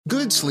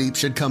Good sleep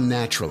should come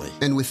naturally,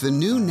 and with the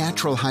new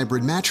Natural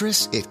Hybrid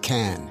mattress, it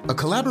can. A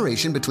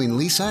collaboration between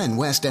Lisa and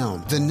West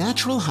Elm, the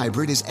Natural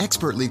Hybrid is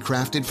expertly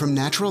crafted from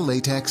natural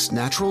latex,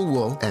 natural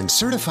wool, and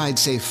certified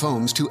safe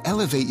foams to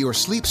elevate your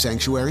sleep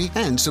sanctuary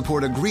and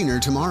support a greener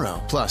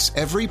tomorrow. Plus,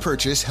 every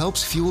purchase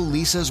helps fuel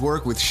Lisa's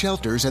work with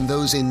shelters and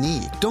those in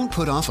need. Don't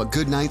put off a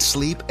good night's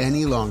sleep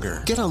any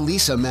longer. Get a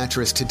Lisa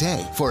mattress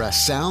today for a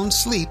sound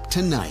sleep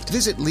tonight.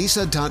 Visit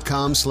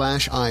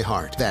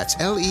lisa.com/iHeart. That's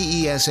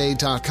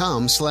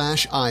LEESA.com/iHeart.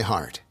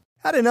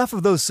 Had enough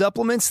of those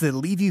supplements that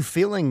leave you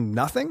feeling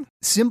nothing?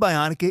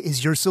 Symbiotica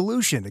is your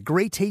solution to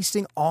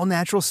great-tasting,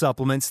 all-natural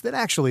supplements that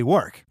actually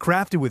work.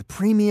 Crafted with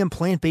premium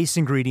plant-based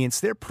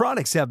ingredients, their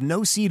products have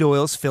no seed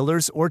oils,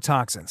 fillers, or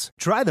toxins.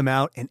 Try them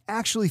out and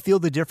actually feel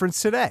the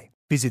difference today.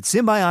 Visit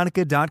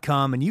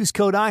Symbiotica.com and use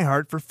code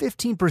IHEART for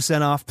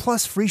 15% off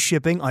plus free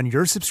shipping on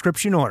your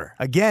subscription order.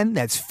 Again,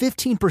 that's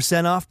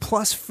 15% off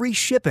plus free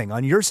shipping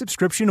on your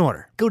subscription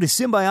order. Go to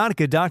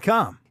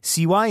Symbiotica.com,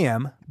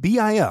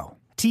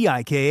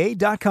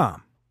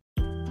 CYMBIOTIKA.com.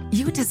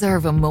 You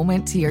deserve a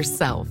moment to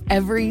yourself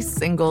every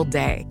single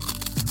day.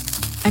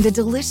 And a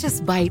delicious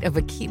bite of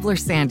a Keebler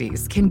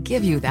Sandies can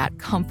give you that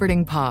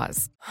comforting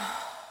pause.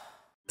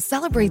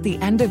 Celebrate the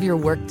end of your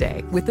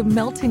workday with the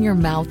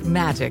melt-in-your-mouth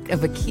magic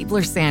of a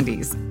Keebler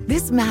Sandies.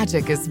 This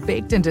magic is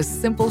baked into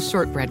simple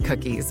shortbread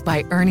cookies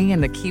by Ernie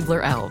and the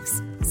Keebler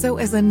Elves. So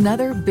as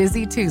another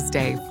busy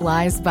Tuesday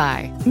flies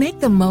by, make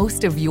the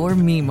most of your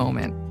me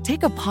moment.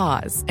 Take a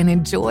pause and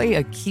enjoy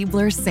a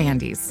Keebler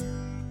Sandies.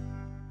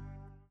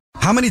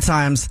 How many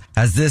times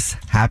has this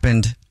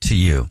happened to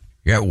you?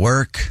 You're at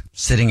work,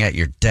 sitting at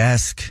your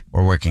desk,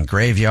 or working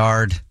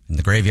graveyard in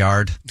the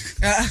graveyard.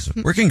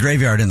 Working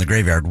graveyard in the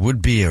graveyard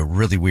would be a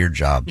really weird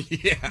job.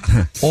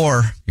 Yeah.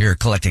 Or you're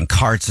collecting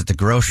carts at the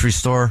grocery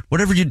store.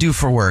 Whatever you do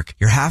for work,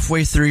 you're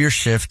halfway through your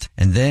shift,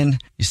 and then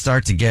you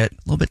start to get a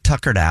little bit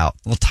tuckered out,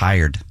 a little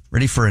tired,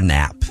 ready for a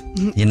nap,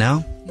 you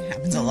know? It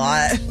happens a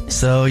lot.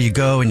 So you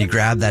go and you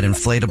grab that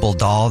inflatable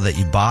doll that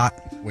you bought.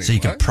 So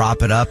you can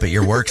prop it up at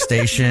your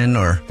workstation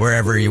or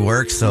wherever you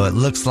work so it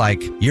looks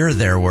like you're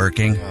there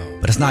working,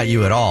 but it's not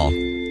you at all.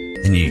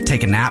 Then you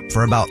take a nap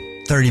for about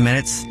 30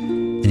 minutes,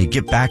 and you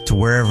get back to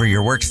wherever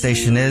your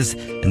workstation is,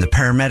 and the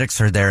paramedics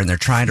are there, and they're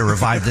trying to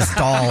revive this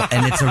doll,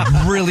 and it's a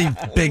really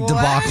big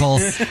debacle.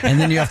 And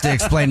then you have to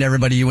explain to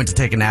everybody you went to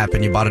take a nap,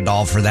 and you bought a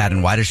doll for that,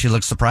 and why does she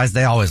look surprised?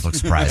 They always look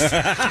surprised.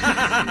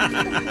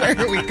 Where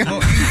are we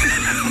going?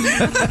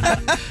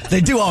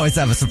 They do always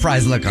have a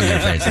surprised look on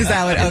their face. Is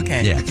that what?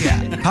 Okay. Yeah.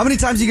 How many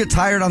times do you get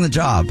tired on the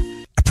job?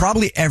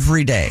 Probably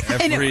every day.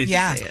 Every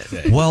Yeah.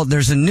 day. Well,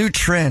 there's a new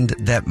trend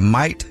that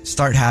might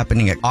start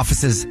happening at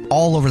offices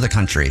all over the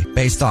country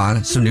based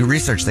on some new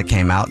research that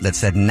came out that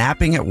said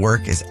napping at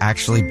work is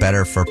actually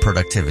better for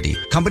productivity.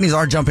 Companies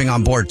are jumping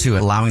on board too,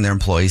 allowing their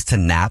employees to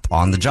nap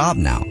on the job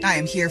now. I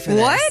am here for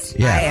this. What?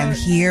 Yeah. I am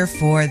here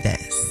for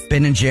this.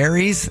 Ben &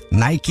 Jerry's,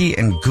 Nike,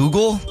 and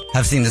Google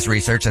have seen this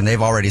research, and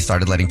they've already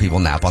started letting people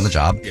nap on the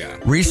job. Yeah.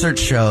 Research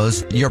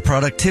shows your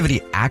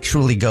productivity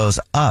actually goes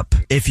up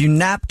if you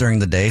nap during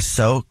the day,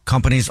 so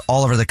companies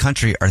all over the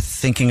country are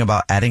thinking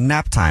about adding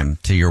nap time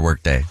to your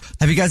workday.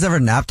 Have you guys ever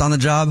napped on the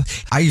job?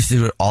 I used to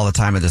do it all the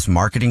time at this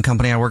marketing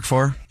company I work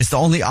for. It's the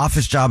only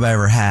office job I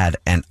ever had,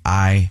 and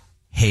I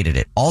hated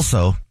it.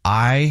 Also,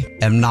 I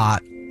am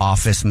not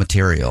office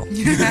material.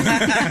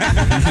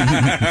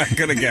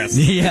 Gonna guess.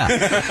 Yeah.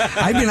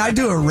 I mean, I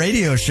do a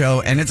radio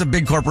show, and it's a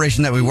big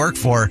corporation that we work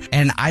for,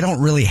 and I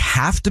don't really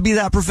have to be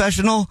that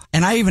professional.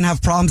 And I even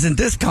have problems in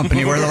this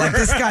company where they're like,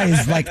 this guy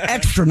is like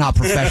extra not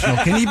professional.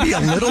 Can he be a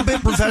little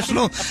bit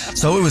professional?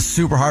 So it was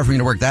super hard for me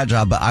to work that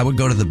job, but I would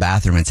go to the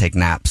bathroom and take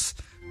naps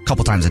a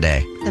couple times a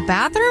day. The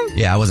bathroom?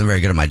 Yeah, I wasn't very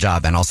good at my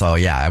job. And also,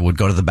 yeah, I would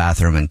go to the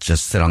bathroom and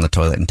just sit on the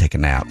toilet and take a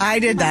nap. I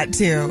did that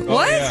too.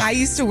 What? Yeah. I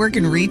used to work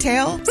in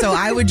retail, so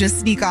I would just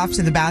sneak off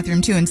to the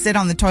bathroom too and sit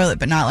on the toilet,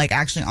 but not like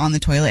actually on the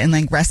toilet, and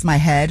like rest my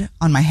head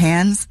on my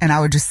hands, and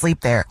I would just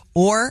sleep there.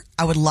 Or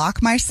I would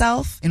lock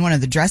myself in one of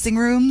the dressing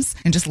rooms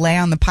and just lay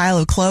on the pile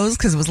of clothes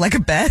because it was like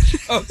a bed.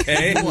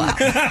 Okay. Wow.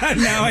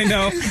 Now I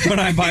know when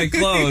I buy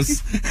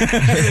clothes.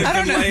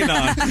 I'm laying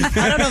on.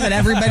 I don't know that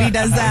everybody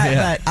does that,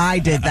 but I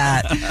did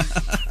that.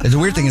 The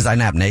weird thing is I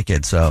nap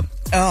naked, so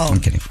I'm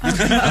kidding.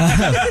 But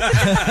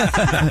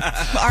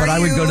I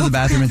would go to the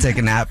bathroom and take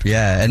a nap,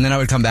 yeah, and then I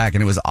would come back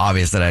and it was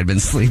obvious that I'd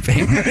been sleeping.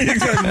 You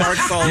got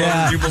marks all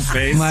over people's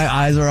face. My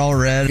eyes are all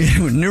red.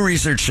 New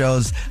research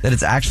shows that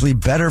it's actually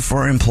better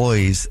for employees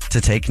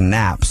to take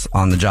naps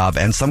on the job,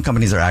 and some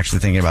companies are actually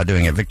thinking about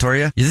doing it.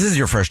 Victoria, this is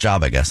your first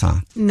job, I guess, huh?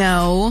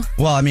 No.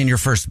 Well, I mean, your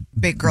first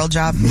Big girl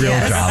job. real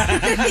Yes. job.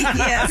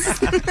 Yes.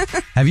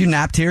 Have you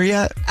napped here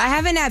yet? I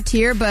haven't napped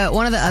here, but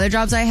one of the other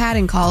jobs I had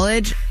in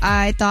college,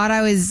 I thought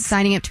I was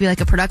signing up to be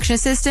like a production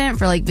assistant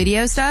for like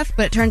video stuff,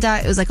 but it turns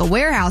out it was like a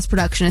warehouse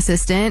production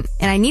assistant,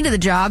 and I needed the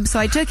job, so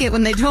I took it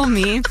when they told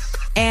me.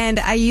 And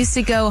I used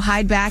to go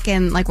hide back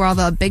in like where all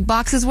the big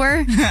boxes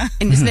were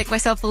and just make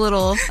myself a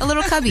little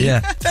cubby.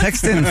 Yeah.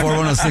 Text in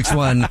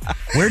 41061.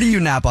 Where do you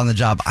nap on the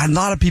job? A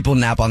lot of people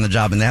nap on the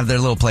job and they have their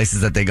little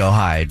places that they go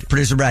hide.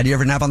 Producer Brad, you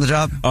ever nap on the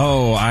job?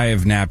 Oh, I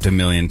have napped a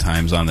million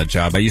times on the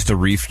job. I used to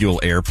refuel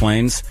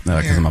airplanes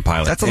because I'm a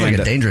pilot. That's like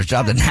a dangerous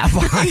job to nap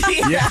on.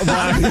 Yeah,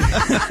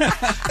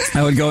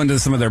 I would go into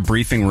some of their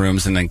briefing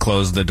rooms and then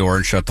close the door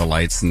and shut the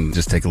lights and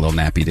just take a little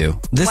nappy do.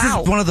 This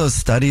is one of those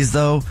studies,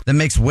 though, that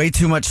makes way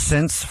too much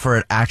sense for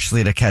it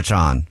actually to catch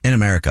on in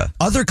America.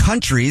 Other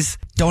countries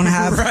don't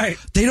have,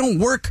 they don't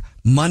work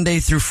Monday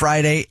through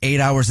Friday, 8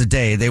 hours a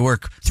day. They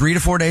work 3 to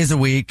 4 days a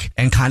week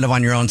and kind of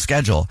on your own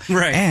schedule.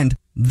 Right. And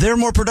they're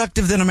more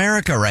productive than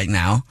America right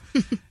now.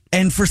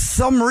 And for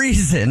some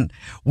reason,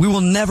 we will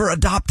never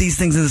adopt these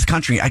things in this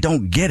country. I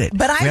don't get it.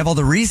 But we have all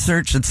the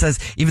research that says,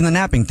 even the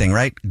napping thing,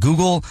 right?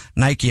 Google,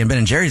 Nike, and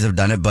Ben & Jerry's have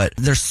done it, but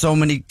there's so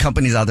many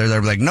companies out there that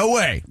are like, no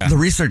way. The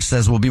research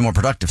says we'll be more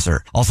productive,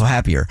 sir. Also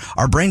happier.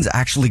 Our brains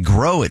actually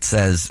grow, it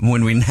says,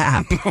 when we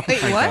nap.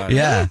 Wait, what?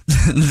 Yeah.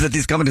 That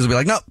these companies will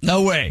be like,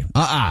 no way.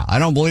 I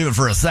don't believe it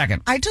for a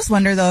second. I just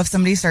wonder, though, if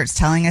somebody starts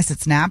telling us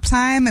it's nap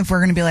time, if we're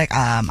going to be like,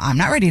 I'm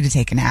not ready to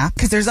take a nap.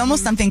 Because there's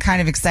almost something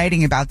kind of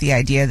exciting about the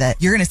idea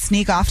that you're going to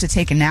sneak off to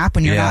take a nap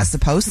when you're not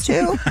supposed to,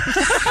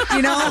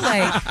 you know,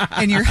 like,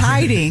 and you're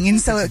hiding.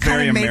 And so it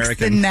kind of makes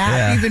the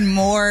nap even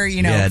more,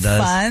 you know,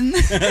 fun.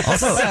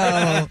 Also,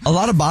 a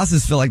lot of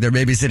bosses feel like they're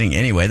babysitting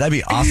anyway. That'd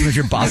be awesome if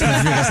your boss comes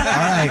and goes, all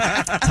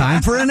right,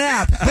 time for a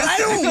nap. But I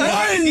don't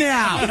want a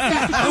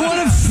nap. I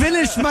want to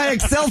finish my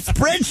Excel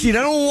spreadsheet.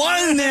 I don't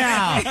want a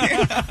nap.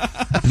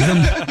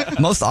 The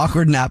most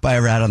awkward nap I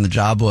ever had on the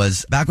job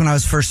was back when I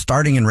was first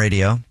starting in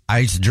radio. I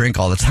used to drink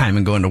all the time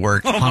and go into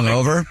work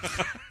hungover.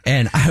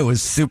 And I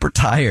was super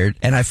tired,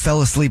 and I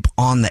fell asleep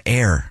on the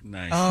air.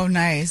 Nice. Oh,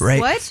 nice.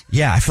 Right? What?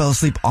 Yeah, I fell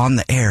asleep on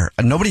the air.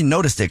 And nobody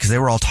noticed it because they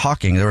were all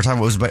talking. They were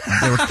talking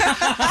they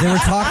were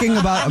talking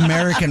about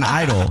American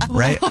Idol,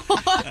 right?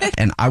 What?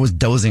 And I was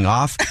dozing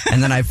off,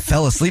 and then I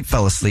fell asleep.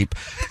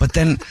 But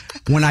then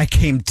when I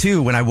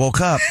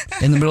woke up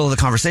in the middle of the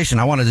conversation,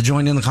 I wanted to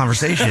join in the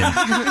conversation.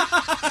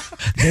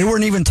 They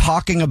weren't even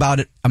talking about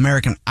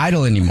American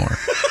Idol anymore.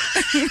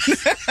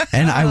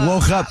 And I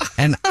woke up,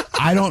 and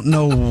I don't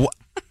know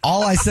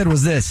all I said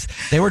was this.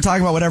 They were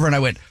talking about whatever, and I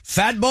went,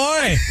 "Fat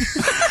boy!"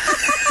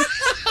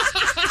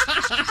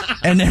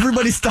 And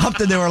everybody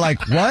stopped, and they were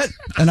like, "What?"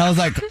 And I was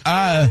like,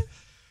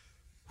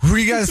 who are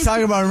you guys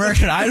talking about,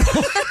 American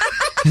Idol?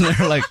 And they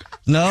were like,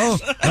 "No."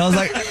 And I was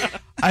like,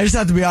 I just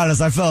have to be honest,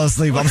 I fell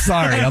asleep. I'm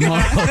sorry. I'm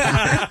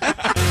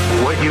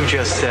hungover. What you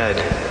just said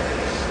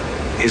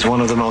is one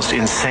of the most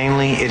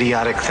insanely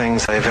idiotic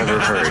things I've ever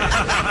heard.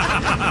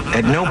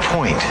 At no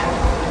point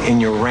in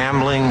your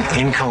rambling,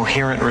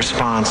 incoherent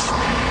response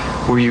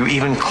were you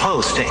even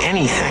close to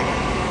anything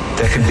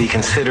that could be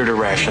considered a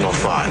rational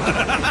thought.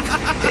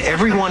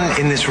 Everyone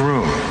in this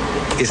room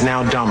is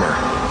now dumber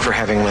for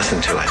having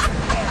listened to it.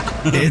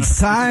 It's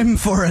time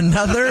for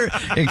another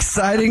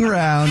exciting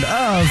round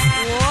of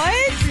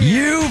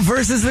You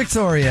versus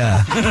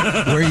Victoria,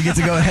 where you get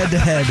to go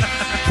head-to-head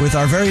with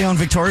our very own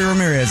Victoria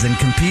Ramirez and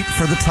compete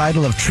for the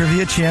title of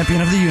Trivia Champion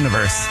of the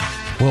Universe.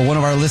 Will one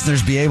of our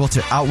listeners be able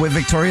to outwit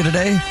Victoria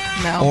today?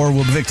 No. Or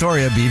will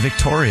Victoria be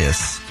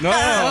victorious? No,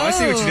 I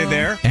see what you did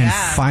there. And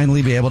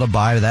finally be able to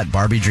buy that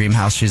Barbie dream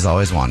house she's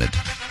always wanted.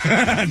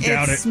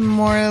 It's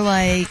more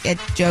like a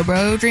Joe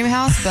Bro dream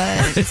house,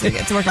 but it's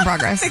a work in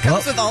progress. It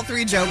comes with all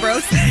three Joe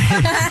Bros.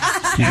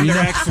 And their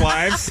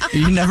ex-wives.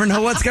 You never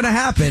know what's going to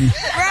happen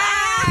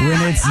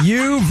when it's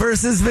you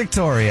versus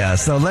Victoria.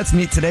 So let's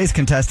meet today's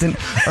contestant.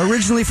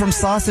 Originally from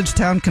Sausage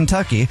Town,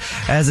 Kentucky,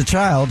 as a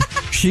child,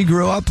 she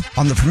grew up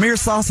on the premier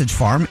sausage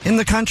farm in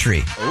the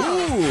country.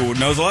 Ooh,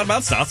 knows a lot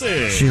about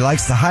sausage. She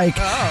likes to hike,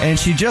 and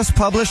she just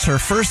published her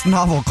first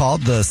novel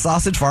called The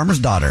Sausage Farmer's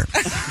Daughter.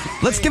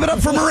 Let's give it up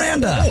for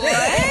Miranda.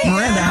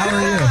 Miranda, how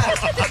are you?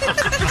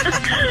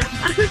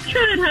 I'm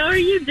good. How are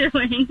you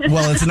doing?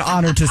 Well, it's an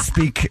honor to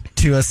speak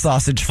to a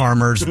sausage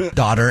farmer's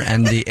daughter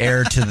and the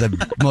heir to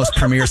the most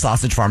premier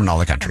sausage farm in all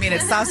the country. I mean,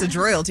 it's sausage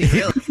royalty,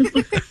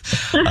 really.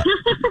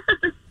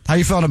 How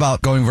you feeling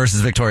about going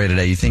versus Victoria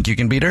today? You think you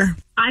can beat her?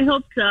 I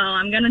hope so.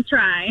 I'm going to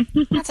try.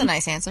 That's a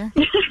nice answer.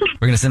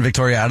 We're going to send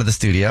Victoria out of the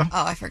studio.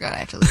 Oh, I forgot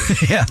actually.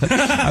 Yeah.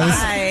 I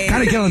was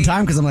kind of killing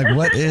time because I'm like,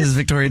 what is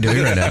Victoria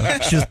doing right now?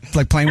 She's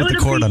like playing with the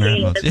cord on her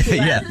headphones.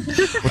 Yeah.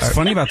 What's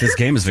funny about this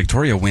game is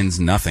Victoria wins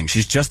nothing.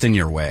 She's just in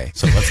your way.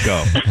 So let's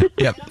go.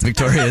 Yep.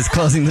 Victoria is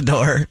closing the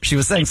door. She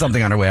was saying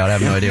something on her way out. I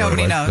have no idea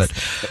Nobody what it was.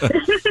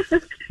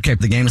 But, okay,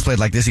 the game is played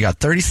like this. You got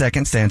 30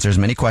 seconds to answer as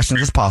many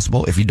questions as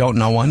possible. If you don't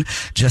know one,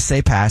 just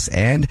say pass,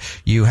 and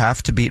you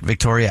have to beat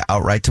Victoria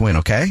outright to win,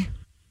 okay?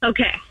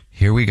 Okay.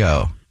 Here we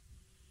go.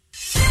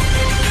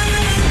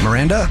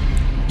 Miranda,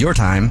 your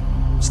time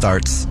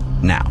starts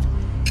now.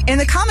 In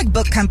the comic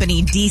book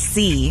company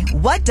DC,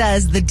 what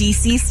does the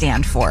DC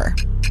stand for?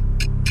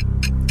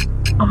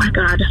 Oh, my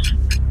God.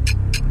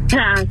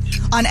 Pass.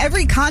 On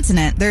every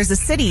continent, there's a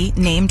city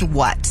named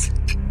what?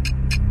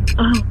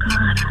 Oh,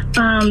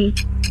 God.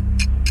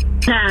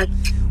 Pass.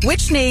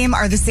 Which name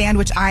are the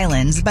Sandwich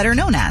Islands better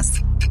known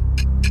as?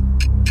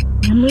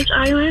 Sandwich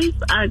Islands?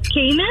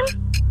 Cayman?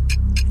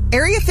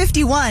 Area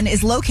 51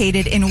 is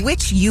located in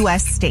which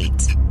U.S.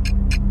 state?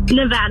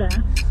 Nevada.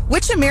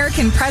 Which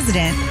American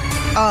president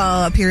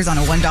appears on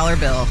a $1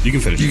 bill? You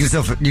can finish. You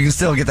can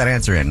still get that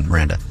answer in,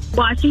 Miranda.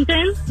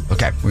 Washington?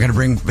 Okay, we're going to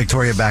bring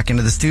Victoria back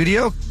into the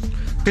studio.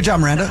 Good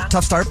job, Miranda.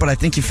 Tough start, but I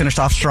think you finished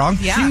off strong.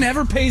 Yeah. She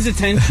never pays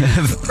attention.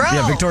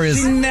 Yeah, Victoria's.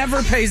 She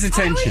never pays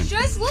attention.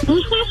 Just look.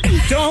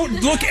 Don't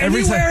look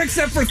anywhere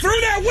except for through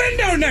that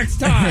window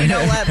next time. You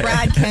know what?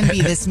 Brad can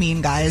be this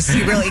mean, guys.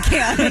 He really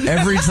can.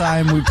 Every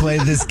time we play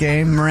this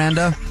game,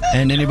 Miranda,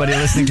 and anybody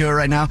listening to it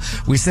right now,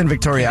 we send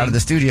Victoria out of the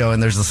studio,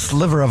 and there's a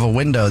sliver of a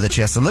window that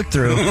she has to look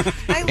through,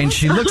 and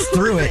she looks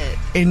through it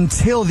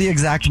until the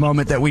exact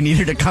moment that we need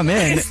her to come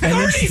in, and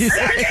then she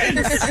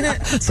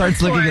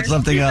starts looking at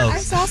something I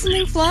else. saw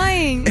something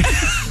flying.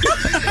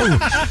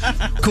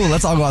 Cool,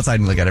 let's all go outside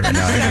and look at it right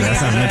now.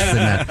 That's not interested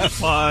in that.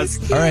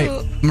 Pause. All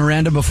right,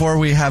 Miranda, before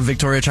we have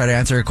Victoria try to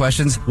answer her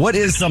questions, what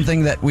is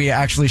something that we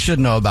actually should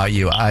know about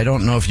you? I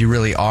don't know if you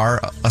really are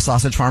a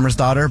sausage farmer's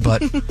daughter,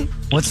 but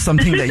what's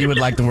something that you would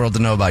like the world to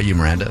know about you,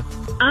 Miranda?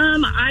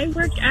 I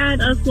work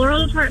at a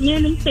floral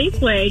department in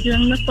Safeway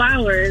doing the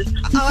flowers.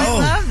 I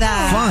love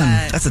that.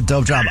 Fun. That's a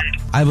dope job.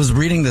 I was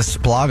reading this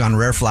blog on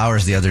rare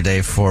flowers the other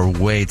day for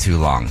way too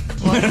long.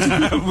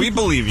 We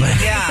believe you.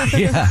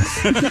 Yeah.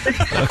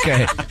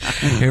 Okay,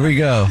 here we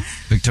go.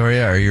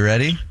 Victoria, are you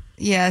ready?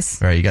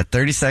 Yes. All right, you got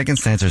 30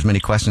 seconds to answer as many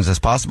questions as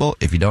possible.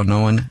 If you don't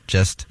know one,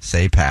 just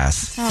say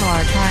pass. Not a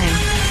lot of time.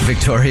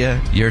 Victoria,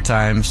 your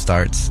time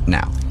starts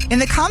now. In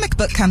the comic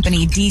book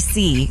company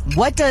DC,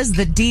 what does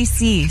the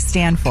DC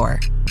stand for?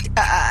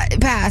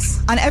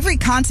 Pass. On every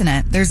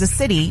continent, there's a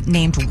city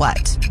named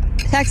what?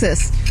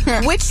 Texas.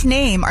 Which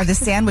name are the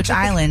Sandwich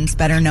Islands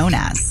better known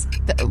as?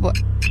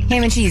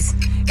 Ham and cheese.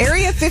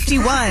 Area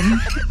 51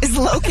 is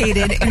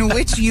located in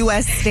which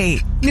U.S.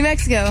 state? New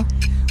Mexico.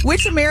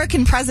 Which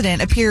American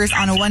president appears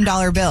on a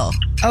 $1 bill?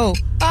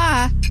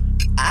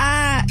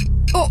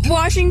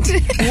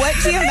 Washington. What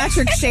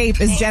geometric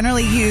shape is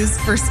generally used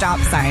for stop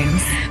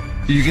signs?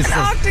 You can still,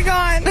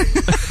 Octagon.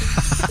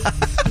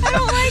 I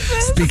don't like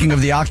this. speaking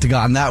of the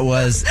octagon, that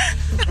was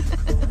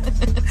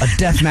a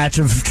death match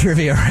of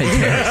trivia right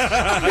there.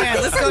 Yeah,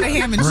 let's go to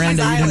Ham and Cheese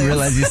Miranda, you Islands. didn't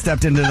realize you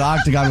stepped into the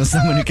octagon with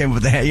someone who came up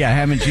with the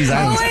ham and cheese Oh,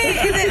 islands. wait.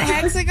 Is it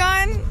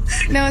hexagon?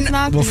 No, it's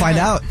not. We'll find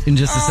out in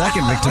just a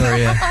second,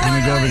 Victoria, when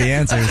we go over the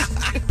answers.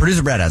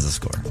 Producer Brad has a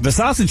score. The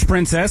Sausage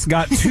Princess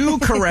got 2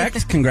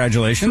 correct.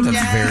 Congratulations.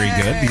 That's very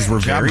good. These were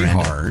job, very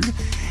Miranda. hard.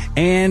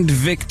 And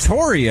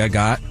Victoria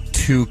got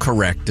 2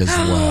 correct as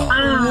well.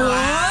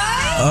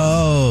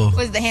 Oh.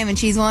 Was it the ham and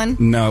cheese one?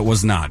 No, it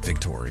was not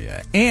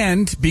Victoria.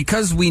 And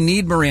because we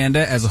need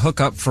Miranda as a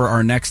hookup for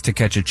our next To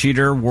Catch a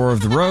Cheater, War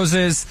of the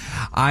Roses,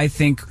 I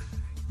think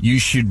you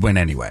should win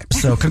anyway.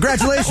 So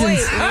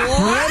congratulations,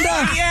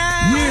 Miranda.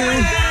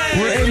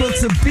 You were able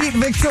to beat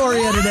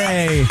Victoria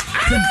today.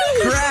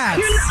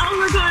 Congrats. Oh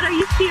my God, are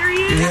you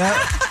serious? Yeah,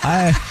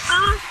 I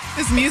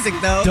This music,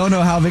 though. don't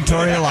know how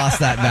Victoria lost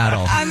that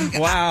battle.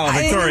 Wow,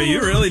 Victoria, you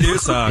really do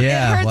suck.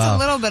 Yeah, It hurts wow. a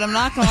little bit. I'm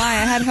not gonna lie.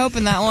 I had hope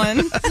in that one.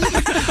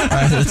 All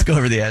right, let's go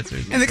over the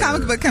answers. In the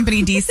comic book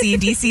company DC,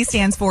 DC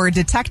stands for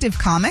Detective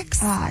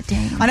Comics.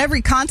 Dang. On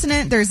every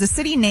continent, there's a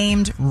city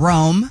named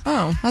Rome.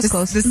 Oh, that's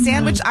close. The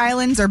Sandwich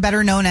Islands are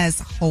better known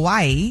as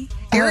Hawaii.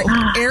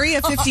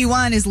 Area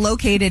 51 is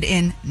located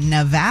in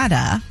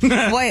Nevada.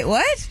 Wait,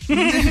 what? What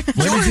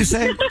did you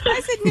say?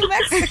 I said New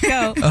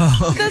Mexico.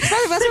 That's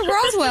where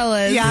Roswell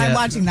is. Yeah, I'm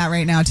watching that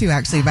right now, too,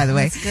 actually, by the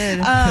way.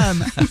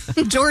 That's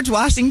good. George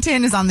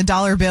Washington is on the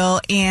 $1 bill,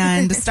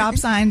 and the stop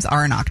signs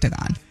are an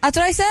octagon. That's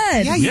what I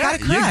said. Yeah, you got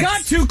it correct. You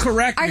got 2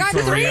 correct, I got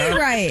Victoria.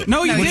 3 right.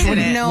 No, you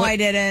didn't. No, I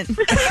didn't. You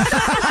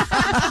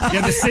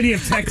have the city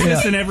of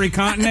Texas in every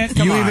continent.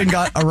 Come You on. even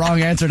got a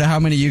wrong answer to how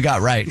many you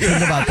got right.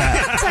 Think about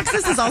that.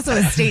 Texas is also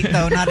a state,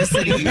 though, not a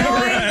city.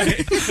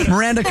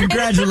 Miranda,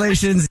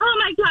 congratulations. Oh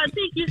my God,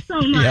 thank you so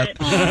much.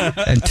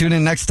 Yep. And tune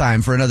in next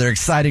time for another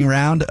exciting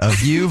round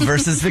of you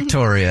versus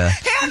Victoria.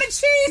 Ham and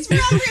cheese for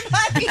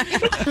everybody.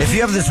 If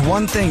you have this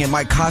one thing, it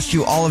might cost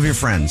you all of your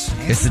friends.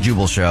 It's the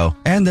Jubal Show.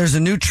 And there's a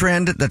new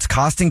trend that's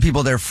costing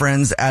people their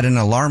friends at an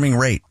alarming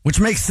rate, which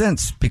makes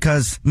sense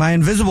because my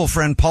invisible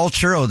friend Paul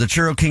Churro, the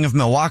Churro King of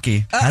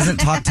Milwaukee, hasn't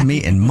talked to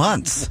me in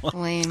months.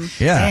 Lame.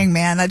 Yeah. Dang,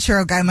 man, that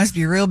churro guy must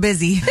be real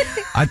busy.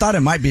 I thought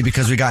it might be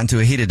because we got into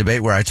a heated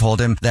debate where I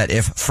told him that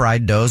if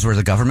fried doughs were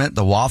the government,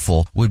 the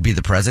waffle would be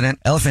the president,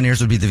 elephant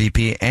ears would be the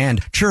VP, and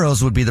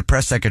churros would be the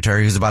press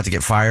secretary who's about to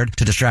get fired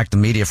to distract the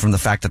media from the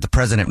fact that the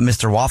president,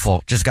 Mr.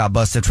 Waffle, just got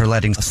busted for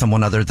letting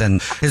someone other than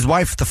his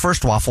wife, the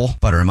first waffle,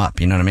 butter him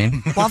up. You know what I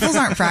mean? Waffles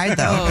aren't fried,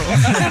 though.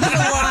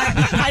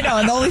 I know,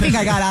 and the only thing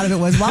I got out of it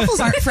was waffles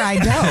aren't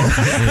fried dough.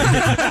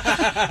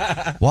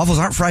 Waffles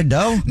aren't fried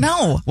dough?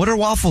 No. What are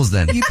waffles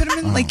then? You put them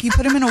in, you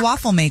put them in a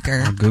waffle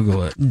maker.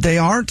 Google it. They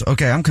aren't? Okay.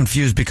 Okay, I'm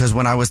confused because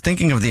when I was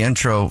thinking of the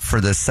intro for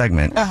this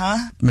segment,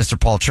 Mr.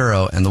 Paul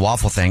Churro and the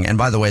waffle thing, and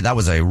by the way, that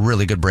was a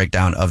really good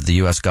breakdown of the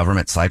U.S.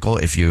 government cycle,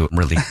 if you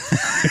really...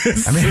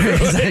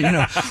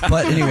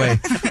 But anyway,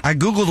 I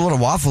Googled what a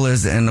waffle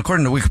is, and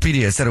according to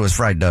Wikipedia, it said it was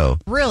fried dough.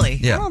 Really?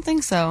 Yeah. I don't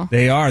think so.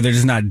 They are. They're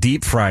just not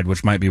deep fried,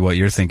 which might be what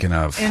you're thinking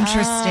of.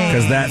 Interesting.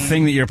 Because that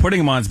thing that you're putting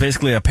them on is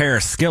basically a pair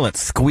of skillets,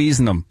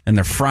 squeezing them, and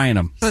they're frying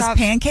them. So is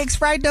pancakes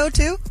fried dough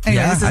too?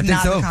 Anyway, this is I think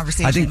not so. the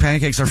conversation. I think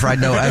pancakes are fried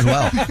dough as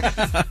well.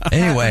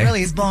 Anyway. That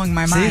really is blowing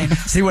my mind.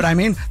 See what I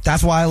mean?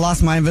 That's why I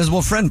lost my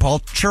invisible friend, Paul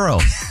Churro.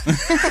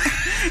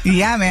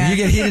 Yeah, man. You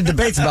get heated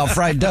debates about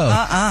fried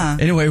dough.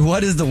 Anyway,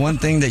 what is the one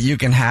thing that you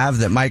can have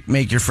that might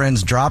make your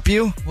friends drop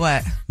you?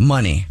 What?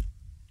 Money.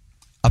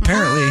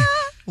 Apparently,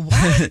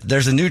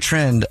 there's a new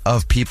trend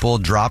of people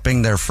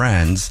dropping their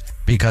friends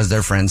because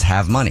their friends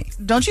have money.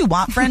 Don't you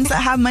want friends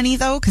that have money,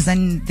 though? Because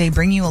then they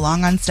bring you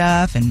along on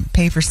stuff and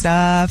pay for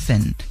stuff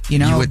and, You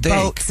would think.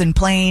 boats and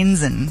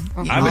planes and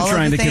I've been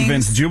trying to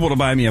convince Jubal to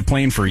buy me a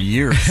plane for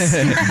years.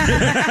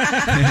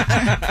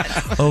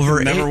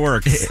 Never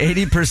works.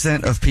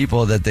 80% of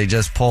people that they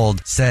just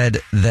polled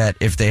said that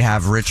if they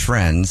have rich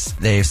friends,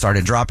 they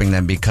started dropping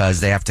them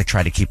because they have to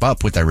try to keep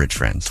up with their rich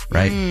friends,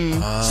 right?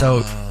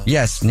 So,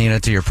 yes, Nina,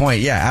 to your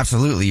point, yeah,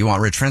 absolutely. You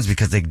want rich friends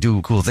because they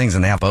do cool things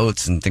and they have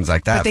boats and things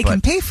like that. But they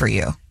can pay for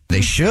you.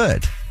 They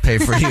should pay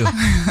for you,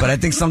 but I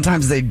think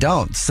sometimes they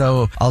don't.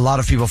 So a lot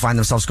of people find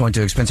themselves going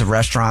to expensive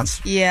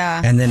restaurants,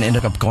 and then end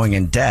up going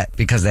in debt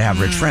because they have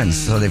rich friends.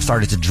 So they've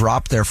started to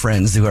drop their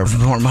friends who have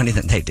more money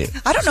than they do.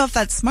 I don't know if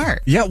that's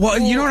smart. Yeah, well,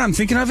 you know what I'm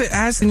thinking of it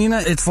as,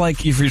 Nina? It's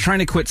like if you're trying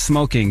to quit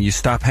smoking, you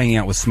stop hanging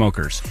out with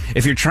smokers.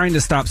 If you're trying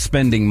to stop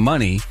spending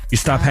money, you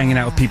stop hanging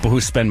out with people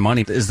who spend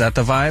money. Is that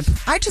the vibe?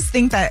 I just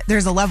think that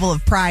there's a level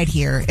of pride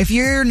here. If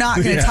you're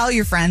not going to tell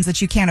your friends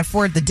that you can't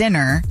afford the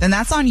dinner, then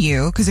that's on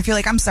you. Because if you're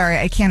like, I'm sorry,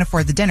 I can't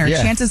afford the dinner,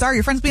 chances are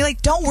your friends will be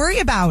like, don't worry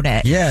about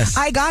it. Yes.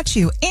 I got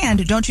you.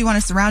 And don't you want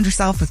to surround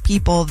yourself with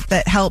people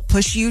that help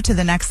push you to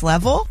the next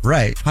level?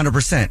 Right,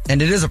 100%.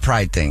 And it is a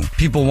pride thing.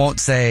 People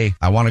won't say,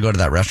 I want to go to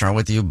that restaurant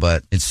with you,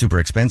 but it's super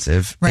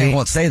expensive. Right. They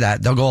won't say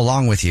that. They'll go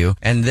along with you,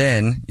 and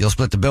then you'll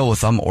split the bill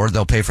with them, or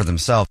they'll pay for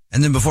themselves.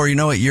 And then before you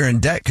know it, you're in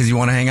debt because you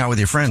want to hang out with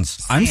your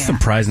friends. I'm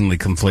surprisingly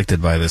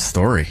conflicted by this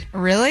story.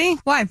 Really?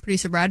 Why?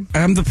 Producer Brad?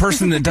 I'm the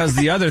person that does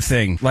the other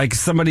thing. Like,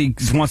 somebody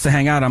wants to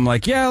hang out, I'm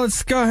like, yeah,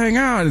 let's go hang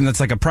out. And that's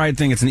like a pride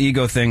thing. It's an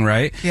ego thing,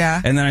 right?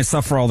 Yeah. And then I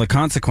suffer all the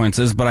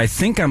consequences, but I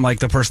think I'm like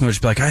the person who would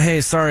just be like,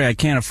 hey, sorry, I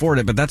can't afford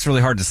it, but that's really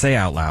hard to say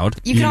out loud.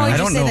 You can always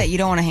just say that you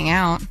don't want to hang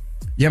out.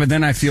 Yeah, but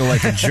then I feel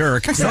like a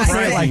jerk. Don't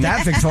say it like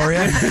that,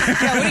 Victoria.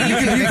 You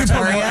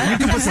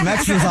can put some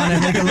extras on it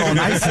and make it a little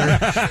nicer.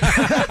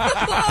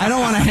 I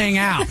don't want to hang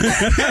out.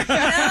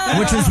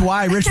 Which is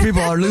why rich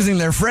people are losing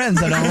their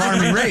friends at an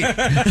alarming rate.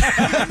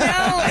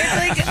 No, it's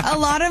like a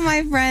lot of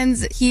my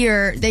friends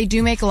here, they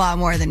do make a lot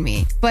more than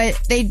me. But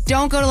they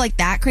don't go to like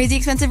that crazy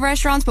expensive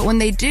restaurants. But when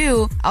they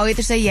do, I'll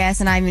either say yes,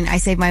 and I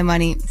save my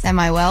money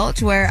semi-well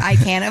to where I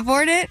can't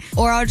afford it,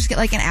 or I'll just get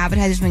like an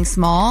appetizer, something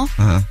small.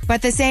 But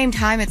at the same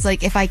time, it's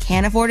like if I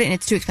can't afford it and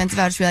it's too expensive,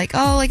 I'll just be like,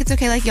 oh, like it's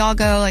okay, like y'all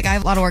go, like I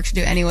have a lot of work to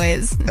do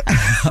anyways.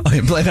 Oh,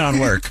 you blame it on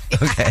work.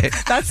 Okay.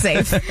 That's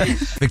safe.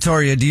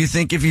 Victoria, do you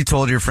think if you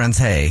told your friends,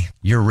 hey,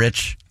 you're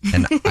rich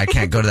and I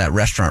can't go to that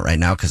restaurant right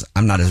now because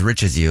I'm not as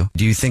rich as you,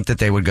 do you think that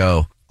they would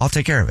go, I'll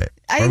take care of it?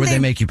 Or would they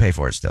make you pay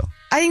for it still?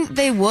 I think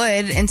they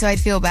would, and so I'd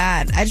feel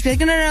bad. I'd just be like,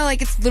 no,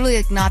 like it's literally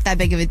like not that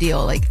big of a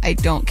deal. Like I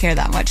don't care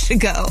that much to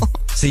go.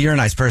 See, you're a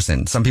nice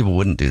person. Some people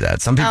wouldn't do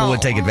that. Some people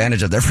would take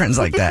advantage of their friends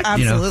like that.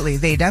 Absolutely.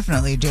 They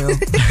definitely do.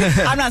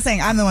 I'm not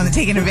saying I'm the one that's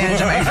taking advantage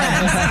of my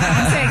friends.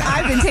 I'm saying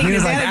I've been taking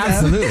advantage of.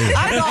 Absolutely.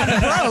 I've gone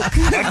broke.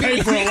 I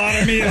paid for a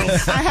lot of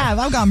meals. I have.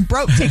 I've gone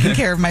broke taking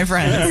care of my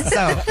friends.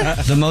 So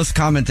the most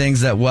common things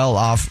that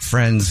well-off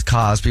friends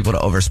cause people to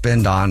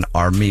overspend on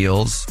are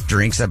meals,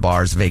 drinks at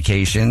bars,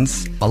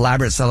 vacations,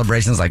 elaborate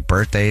celebrations like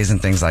birthdays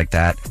and things like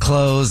that,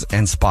 clothes,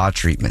 and spa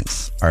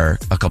treatments are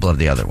a couple of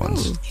the other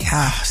ones.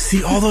 yeah.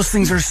 See, all those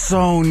things are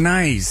so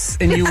nice,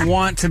 and you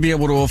want to be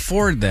able to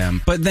afford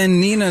them. But then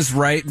Nina's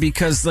right,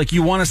 because like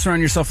you want to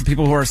surround yourself with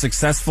people who are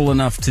successful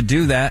enough to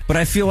do that. But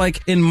I feel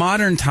like in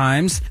modern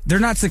times, they're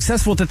not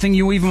successful at the thing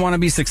you even want to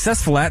be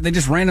successful at. They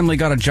just randomly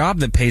got a job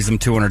that pays them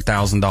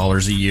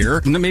 $200,000 a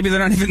year. Maybe they're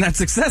not even that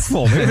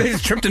successful. Maybe they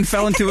just tripped and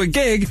fell into a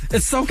gig.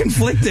 It's so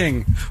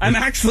conflicting. I'm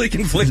actually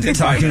conflicted.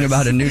 Talking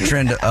about a new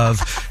trend of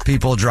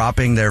people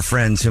dropping their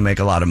friends who make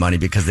a lot of money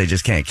because they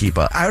just can't keep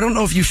up. I don't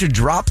know if you should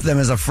drop them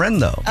as a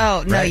friend, though.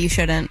 Oh, no, you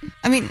shouldn't.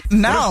 I mean,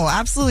 no,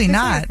 absolutely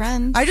not.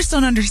 I just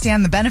don't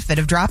understand the benefit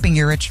of dropping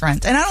your rich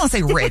friends. And I don't want to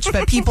say rich,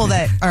 but people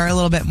that are a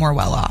little bit more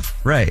well off.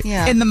 Right.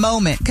 Yeah. In the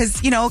moment.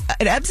 Because, you know,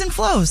 it ebbs and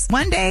flows.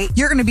 One day,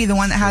 you're going to be the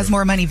one that has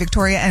more money,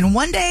 Victoria. And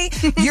one day,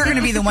 you're going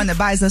to be the one that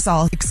buys us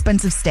all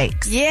expensive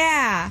steaks.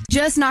 Yeah.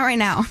 Just not right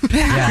now.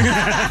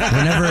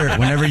 Yeah.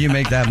 Whenever you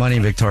make that money,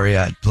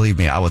 Victoria, believe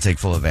me, I will take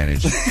full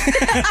advantage.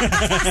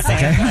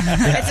 Okay?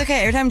 It's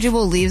okay. Every time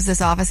Jubal leaves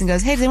this office and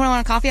goes, hey, does anyone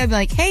want a coffee? I'd be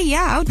like, hey,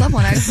 yeah, I would love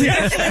one. Actually.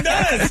 Yes, it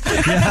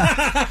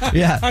does.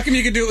 Yeah. How come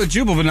you could do it with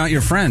Jubal but not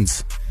your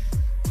friends?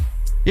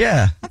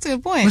 Yeah. That's a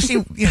good point. Well, she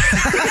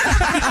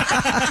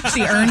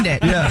earned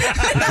it. Yeah.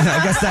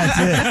 I guess that's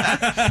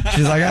it.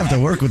 She's like, I have to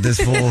work with this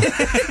fool.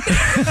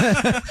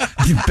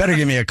 You better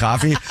give me a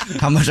coffee.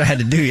 How much I had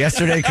to do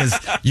yesterday because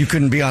you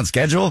couldn't be on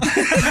schedule.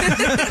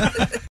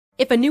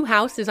 If a new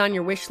house is on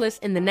your wish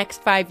list in the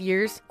next 5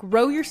 years,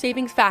 grow your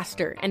savings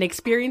faster and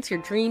experience your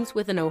dreams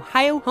with an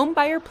Ohio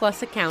Homebuyer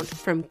Plus account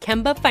from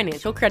Kemba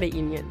Financial Credit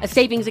Union. A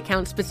savings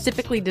account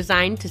specifically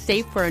designed to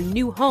save for a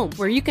new home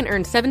where you can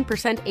earn 7%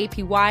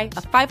 APY,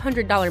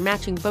 a $500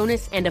 matching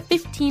bonus, and a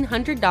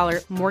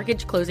 $1,500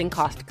 mortgage closing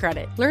cost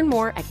credit. Learn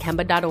more at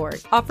Kemba.org.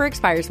 Offer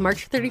expires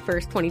March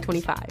 31st,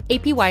 2025.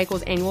 APY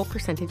equals annual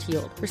percentage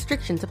yield.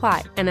 Restrictions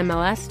apply.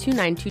 NMLS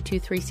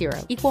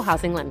 292230. Equal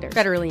housing lender.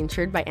 Federally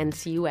insured by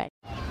NCUA.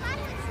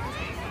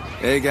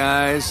 Hey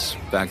guys,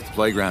 back at the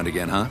playground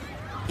again, huh?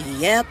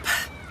 Yep.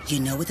 You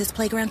know what this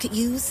playground could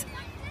use?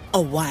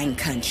 A wine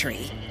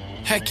country.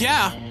 Heck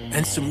yeah,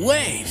 and some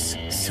waves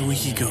so we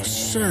could go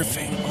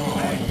surfing. Oh,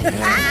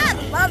 yeah.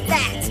 Love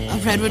that. A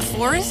redwood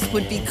forest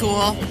would be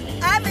cool.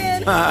 I'm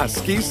in.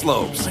 Ski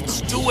slopes.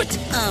 Let's do it.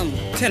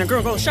 Can a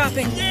girl go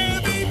shopping?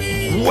 Yeah,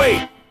 baby.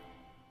 Wait.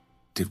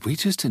 Did we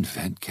just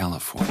invent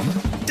California?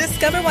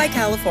 Discover why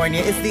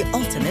California is the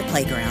ultimate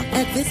playground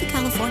at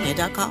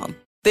visitcalifornia.com.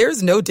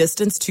 There's no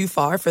distance too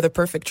far for the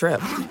perfect trip.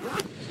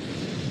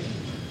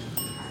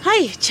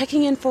 Hi,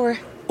 checking in for...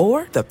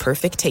 Or the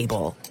perfect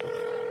table.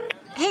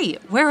 Hey,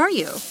 where are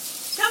you?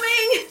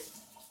 Coming!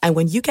 And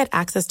when you get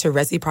access to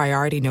Resi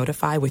Priority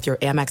Notify with your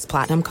Amex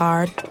Platinum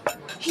card...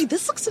 Hey,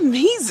 this looks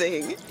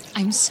amazing.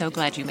 I'm so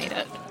glad you made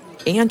it.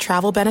 And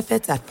travel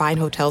benefits at fine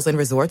hotels and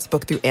resorts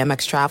booked through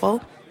Amex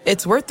Travel...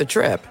 It's worth the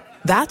trip.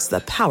 That's the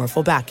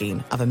powerful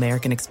backing of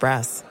American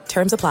Express.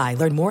 Terms apply.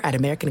 Learn more at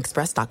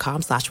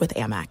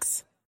americanexpress.com/withAmex.